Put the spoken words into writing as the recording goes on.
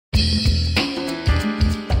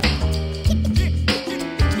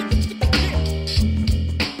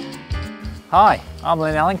Hi, I'm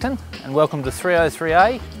Len Allington and welcome to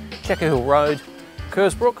 303A, Checker Hill Road,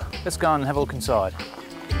 Kersbrook. Let's go and have a look inside.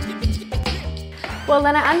 Well,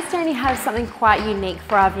 Len, I understand you have something quite unique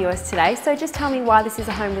for our viewers today, so just tell me why this is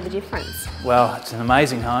a home with a difference. Well, it's an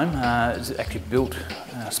amazing home. It's actually built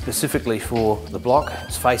specifically for the block.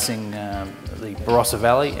 It's facing the Barossa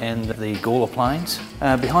Valley and the Gawler Plains.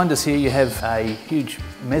 Behind us here you have a huge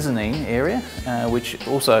mezzanine area which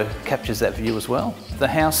also captures that view as well. The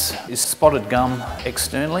house is spotted gum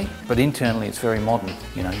externally, but internally it's very modern.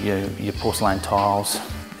 You know, your porcelain tiles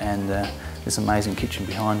and this amazing kitchen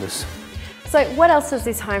behind us. So what else does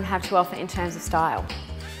this home have to offer in terms of style?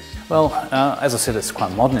 Well, as I said, it's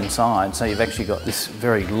quite modern inside, so you've actually got this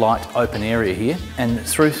very light open area here, and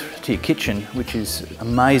through to your kitchen, which is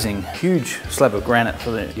amazing, huge slab of granite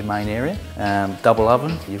for your main area, double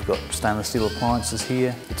oven, you've got stainless steel appliances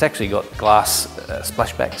here. It's actually got glass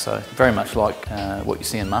splashback, so very much like what you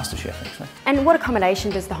see in MasterChef actually. And what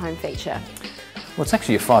accommodation does the home feature? Well, it's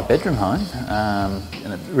actually a 5-bedroom home,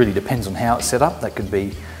 and it really depends on how it's set up. That could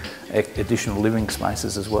be additional living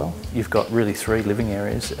spaces as well. You've got really 3 living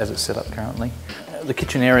areas as it's set up currently. The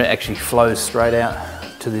kitchen area actually flows straight out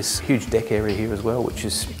to this huge deck area here as well, which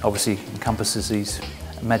is obviously encompasses these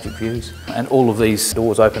magic views. And all of these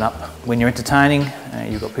doors open up when you're entertaining.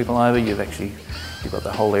 You've got people over, you've got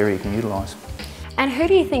the whole area you can utilise. And who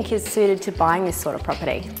do you think is suited to buying this sort of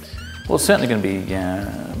property? Well, it's certainly going to be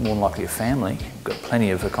more than likely a family. You've got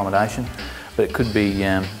plenty of accommodation. But it could be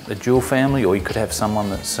a dual family, or you could have someone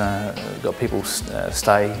that's got people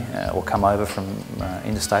stay or come over from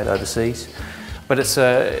interstate overseas. But it's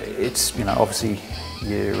you know, obviously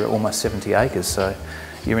you're almost 70 acres, so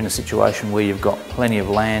you're in a situation where you've got plenty of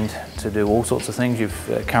land to do all sorts of things.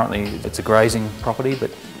 Currently it's a grazing property,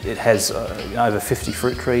 but it has over 50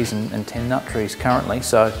 fruit trees and 10 nut trees currently.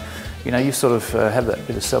 So you know, you sort of have that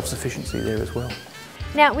bit of self-sufficiency there as well.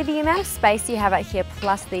 Now, with the amount of space you have out here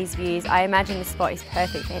plus these views, I imagine this spot is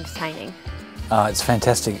perfect for entertaining. It's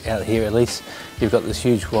fantastic out here at least. You've got this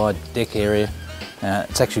huge wide deck area.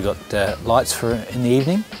 It's actually got lights for in the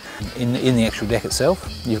evening in the actual deck itself.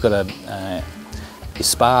 You've got a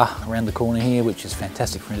spa around the corner here, which is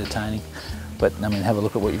fantastic for entertaining. But I mean, have a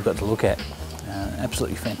look at what you've got to look at.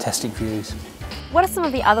 Absolutely fantastic views. What are some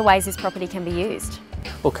of the other ways this property can be used?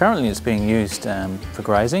 Well, currently it's being used for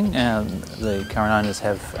grazing. The current owners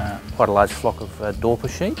have quite a large flock of Dorper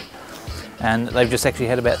sheep, and they've just actually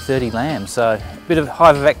had about 30 lambs, so a bit of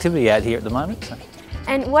hive of activity out here at the moment. So.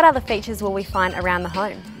 And what other features will we find around the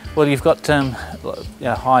home? Well, you've got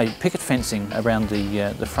high picket fencing around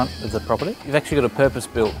the front of the property. You've actually got a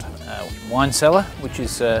purpose-built wine cellar, which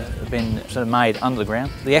has been sort of made under the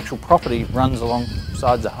ground. The actual property runs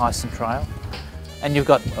alongside the Hyson Trail. And you've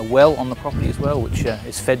got a well on the property as well, which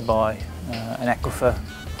is fed by an aquifer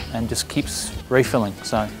and just keeps refilling.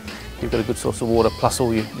 So you've got a good source of water, plus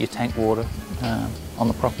all your tank water on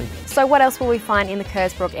the property. So what else will we find in the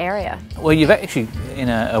Kersbrook area? Well, you've actually in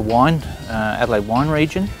a wine, Adelaide wine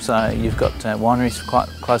region, so you've got wineries quite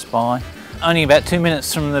close by. Only about 2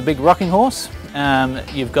 minutes from the big rocking horse.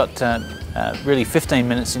 You've got really 15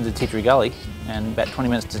 minutes into Tidri Gully and about 20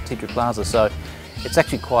 minutes to Tidri Plaza. So it's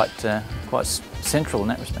actually quite central in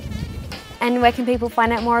that respect. And where can people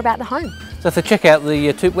find out more about the home? So if they check out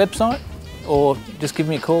the TOOP website or just give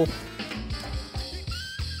me a call,